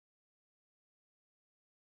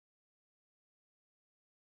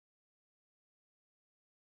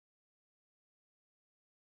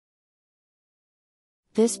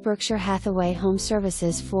This Berkshire Hathaway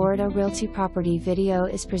HomeServices Florida Realty property video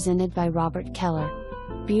is presented by Robert Keller.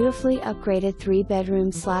 Beautifully upgraded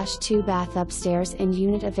 3-bedroom/2-bath upstairs and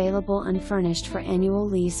unit available unfurnished for annual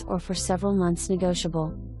lease or for several months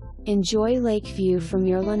negotiable. Enjoy lake view from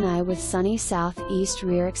your lanai with sunny southeast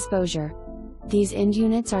rear exposure. These end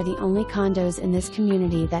units are the only condos in this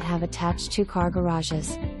community that have attached 2-car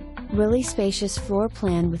garages. Really spacious floor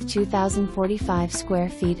plan with 2,045 square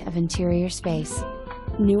feet of interior space.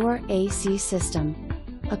 Newer AC system.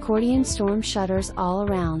 Accordion storm shutters all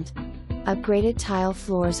around. Upgraded tile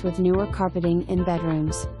floors with newer carpeting in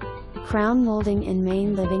bedrooms. Crown molding in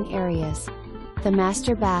main living areas. The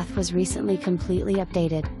master bath was recently completely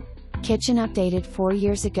updated. Kitchen updated 4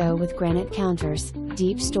 years ago with granite counters,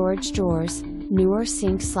 deep storage drawers, newer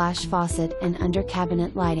sink/faucet and under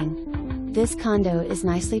cabinet lighting. This condo is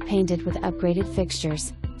nicely painted with upgraded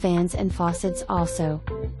fixtures, fans and faucets also.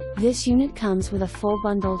 This unit comes with a full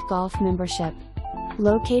bundled golf membership.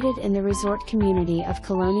 Located in the resort community of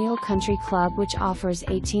Colonial Country Club, which offers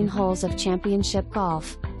 18 holes of championship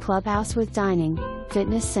golf, clubhouse with dining,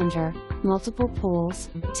 fitness center, multiple pools,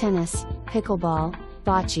 tennis, pickleball,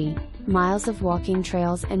 bocce, miles of walking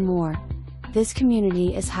trails and more. This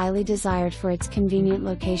community is highly desired for its convenient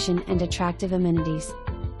location and attractive amenities.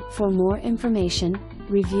 For more information,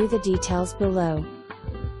 review the details below.